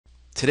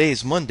Today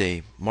is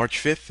Monday,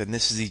 March 5th, and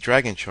this is the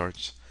Dragon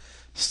Charts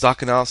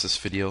stock analysis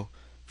video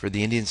for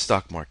the Indian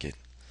stock market.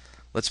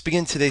 Let's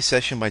begin today's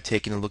session by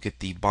taking a look at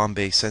the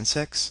Bombay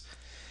Sensex.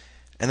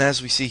 And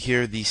as we see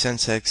here, the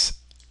Sensex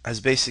has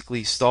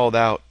basically stalled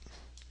out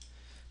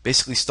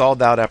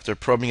after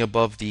probing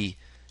above the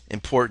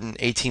important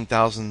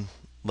 18,000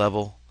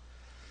 level,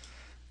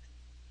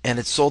 and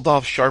it sold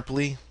off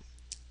sharply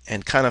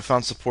and kind of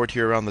found support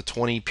here around the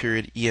 20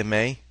 period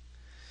EMA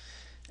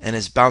and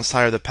has bounced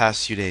higher the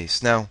past few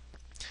days. Now,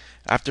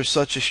 after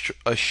such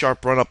a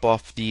sharp run up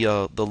off the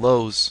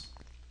lows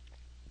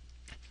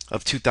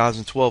of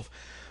 2012,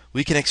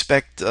 we can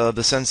expect the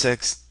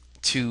Sensex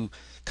to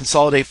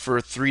consolidate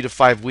for 3 to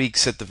 5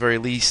 weeks at the very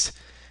least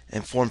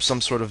and form some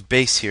sort of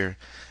base here.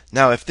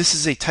 Now, if this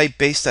is a tight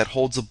base that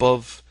holds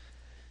above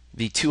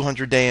the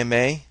 200-day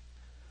MA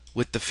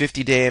with the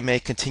 50-day MA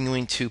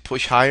continuing to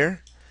push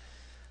higher,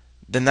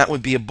 then that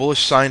would be a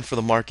bullish sign for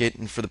the market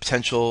and for the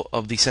potential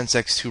of the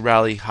Sensex to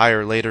rally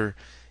higher later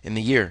in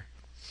the year.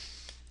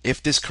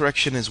 If this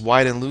correction is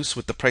wide and loose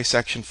with the price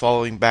action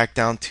following back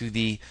down to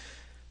the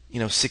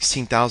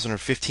 $16,000 or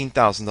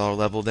 $15,000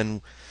 level,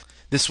 then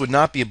this would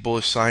not be a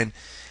bullish sign,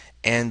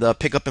 and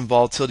pickup in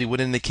volatility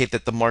would indicate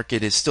that the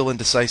market is still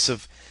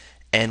indecisive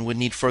and would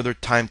need further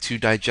time to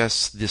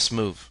digest this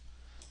move.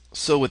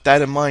 So with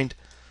that in mind,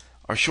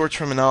 our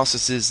short-term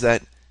analysis is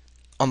that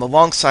on the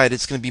long side,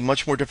 it's going to be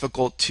much more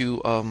difficult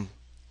to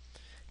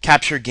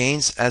capture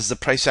gains, as the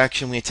price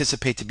action we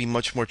anticipate to be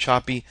much more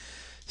choppy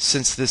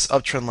since this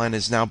uptrend line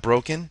is now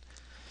broken.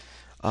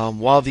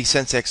 While the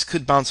Sensex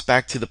could bounce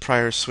back to the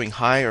prior swing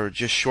high or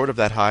just short of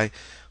that high,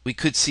 we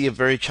could see a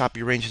very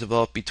choppy range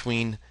develop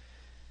between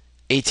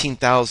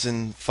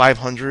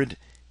 18,500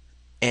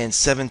 and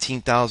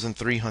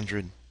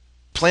 17,300.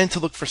 Plan to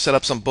look for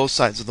setups on both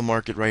sides of the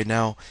market right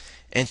now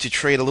and to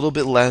trade a little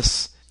bit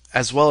less,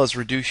 as well as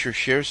reduce your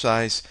share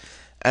size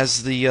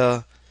as the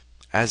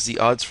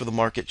odds for the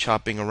market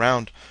chopping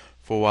around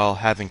for a while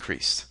have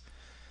increased.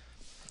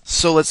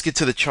 So let's get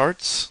to the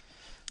charts.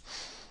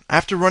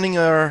 After running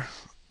our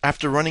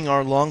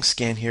long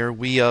scan here,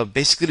 we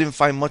basically didn't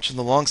find much on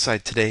the long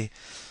side today,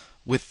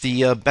 with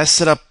the best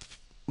setup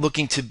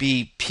looking to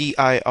be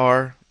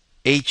PIRHEALTH,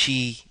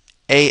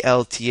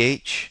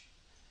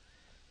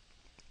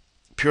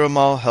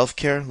 Piramal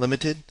Healthcare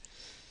Limited.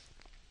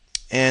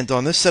 And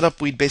on this setup,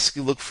 we'd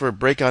basically look for a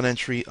breakout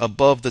entry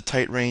above the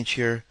tight range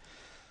here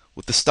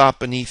with the stop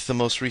beneath the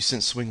most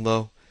recent swing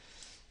low.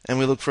 And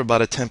we look for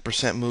about a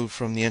 10% move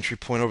from the entry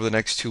point over the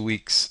next 2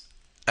 weeks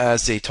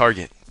as a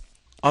target.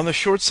 On the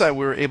short side,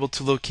 we were able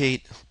to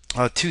locate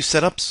two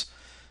setups.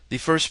 The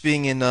first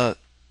being in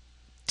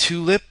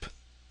TULIP,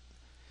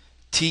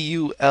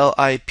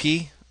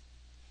 TULIP.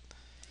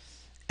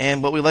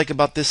 And what we like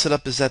about this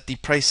setup is that the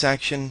price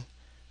action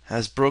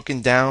has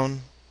broken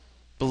down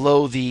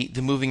below the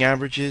moving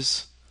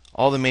averages,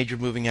 all the major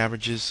moving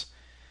averages,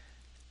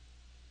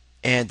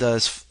 and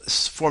has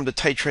formed a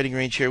tight trading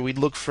range here. We'd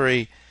look for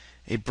a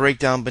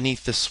breakdown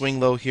beneath the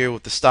swing low here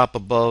with the stop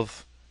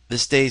above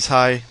this day's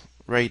high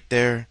right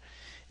there,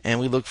 and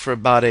we look for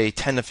about a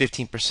 10 to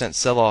 15%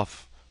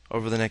 sell-off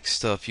over the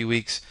next few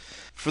weeks.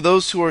 For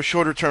those who are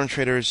shorter term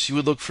traders, you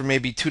would look for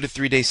maybe 2 to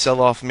 3 day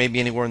sell-off, maybe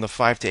anywhere in the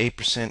 5 to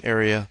 8%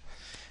 area,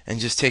 and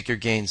just take your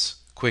gains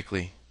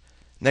quickly.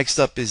 Next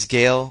up is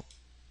GAIL,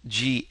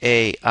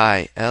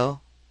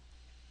 GAIL,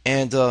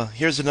 and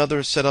here's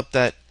another setup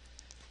that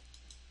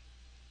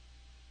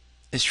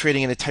is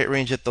trading in a tight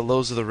range at the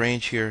lows of the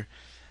range here.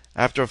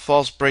 After a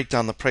false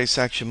breakdown, the price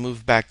action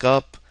moved back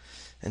up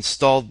and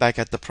stalled back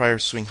at the prior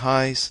swing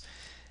highs,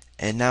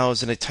 and now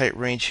is in a tight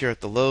range here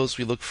at the lows.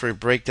 We look for a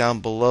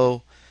breakdown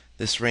below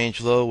this range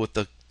low with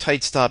the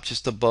tight stop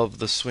just above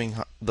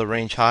the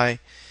range high,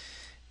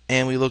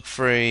 and we look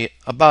for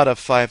about a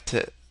 5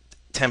 to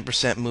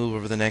 10% move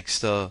over the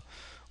next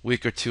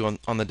week or two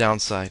on the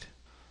downside.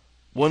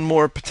 One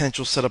more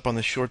potential setup on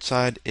the short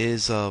side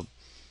is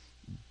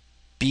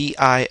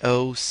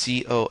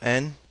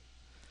BIOCON,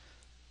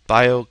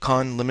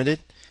 Biocon Limited.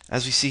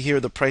 As we see here,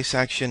 the price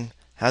action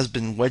has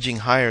been wedging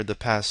higher the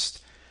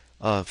past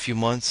few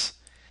months.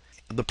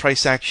 The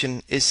price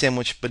action is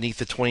sandwiched beneath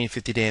the 20 and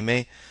 50-day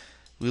MA.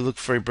 We look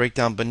for a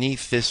breakdown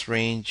beneath this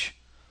range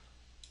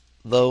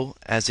low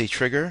as a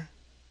trigger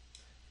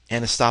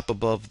and a stop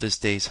above this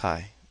day's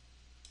high.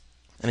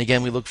 And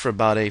again, we look for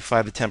about a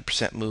 5 to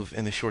 10% move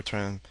in the short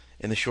term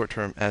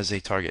as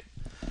a target.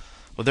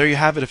 Well, there you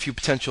have it, a few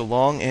potential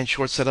long and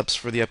short setups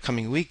for the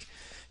upcoming week.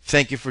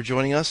 Thank you for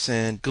joining us,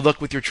 and good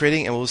luck with your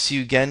trading, and we'll see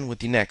you again with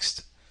the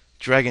next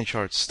Dragon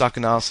Charts stock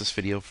analysis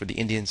video for the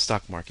Indian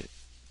stock market.